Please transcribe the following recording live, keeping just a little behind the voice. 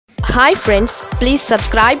Hi friends, please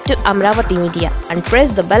subscribe to Amaravathi Media and press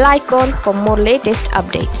the bell icon for more latest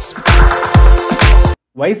updates.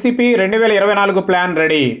 YCP 2024 plan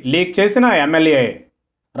ready, leak చేసిన MLA.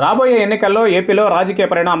 రాబోయే ఎన్నికల్లో ఏపీలో రాజకీయ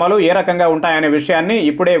పరిణామాలు ఏ రకంగా ఉంటాయనే విషయాన్ని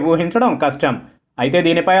ఇప్పుడే ఊహించడం కష్టం. అయితే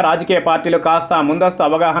దీనిపై రాజకీయ పార్టీలు కాస్త ముందస్తు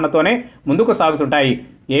అవగాహనతోనే ముందుకు సాగుతుంటాయి.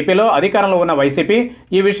 ఏపీలో అధికారంలో ఉన్న వైసీపీ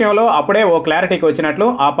ఈ విషయంలో అప్పుడే ఓ క్లారిటీకి వచ్చినట్లు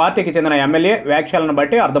ఆ పార్టీకి చెందిన ఎమ్మెల్యే వ్యాఖ్యలను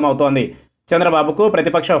బట్టి అర్థమవుతోంది. చంద్రబాబుకు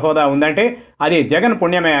ప్రతిపక్ష హోదా ఉందంటే అది జగన్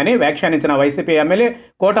పుణ్యమే అని వ్యాఖ్యానించిన వైసీపీ ఎమ్మెల్యే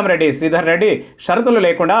కోటమిరెడ్డి శ్రీధర్ రెడ్డి షరతులు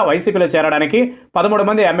లేకుండా వైసీపీలో చేరడానికి 13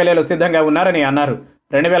 మంది ఎమ్మెల్యేలు సిద్ధంగా ఉన్నారని అన్నారు.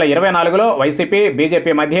 2024లో వైసీపీ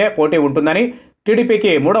బీజేపీ మధ్య పోటీ ఉంటుందని,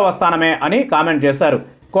 టీడీపీకి 3వ స్థానమే అని కామెంట్ చేశారు.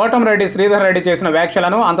 కోటమిరెడ్డి శ్రీధర్ రెడ్డి చేసిన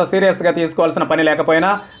వ్యాఖ్యలను అంత సీరియస్గా తీసుకోవాల్సిన పని లేకపోయినా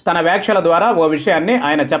తన వ్యాఖ్యల ద్వారా ఓ విషయాన్ని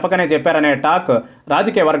ఆయన చెప్పకనే చెప్పారనే టాక్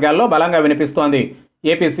రాజకీయ వర్గాల్లో బలంగా వినిపిస్తోంది.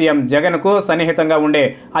 ఏపీ సీఎం జగన్కు సన్నిహితంగా ఉండే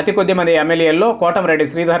అతి కొద్ది మంది ఎమ్మెల్యేల్లో కోటమిరెడ్డి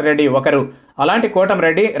శ్రీధర్ రెడ్డి ఒకరు. అలాంటి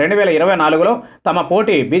కోటమిరెడ్డి 2024లో తమ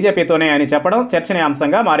పోటీ బీజేపీతోనే అని చెప్పడం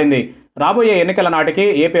చర్చనీయాంశంగా మారింది. రాబోయే ఎన్నికల నాటికి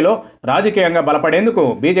ఏపీలో రాజకీయంగా బలపడేందుకు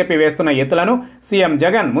బీజేపీ వేస్తున్న ఎత్తులను సీఎం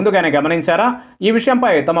జగన్ ముందుగానే గమనించారా? ఈ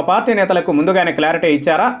విషయంపై తమ పార్టీ నేతలకు ముందుగానే క్లారిటీ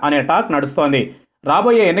ఇచ్చారా అనే టాక్ నడుస్తోంది.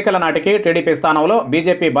 రాబోయే ఎన్నికల నాటికి టీడీపీ స్థానంలో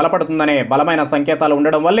బీజేపీ బలపడుతుందనే బలమైన సంకేతాలు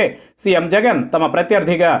ఉండడం వల్లే సీఎం జగన్ తమ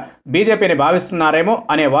ప్రత్యర్థిగా బీజేపీని భావిస్తున్నారేమో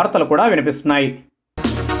అనే వార్తలు కూడా వినిపిస్తున్నాయి.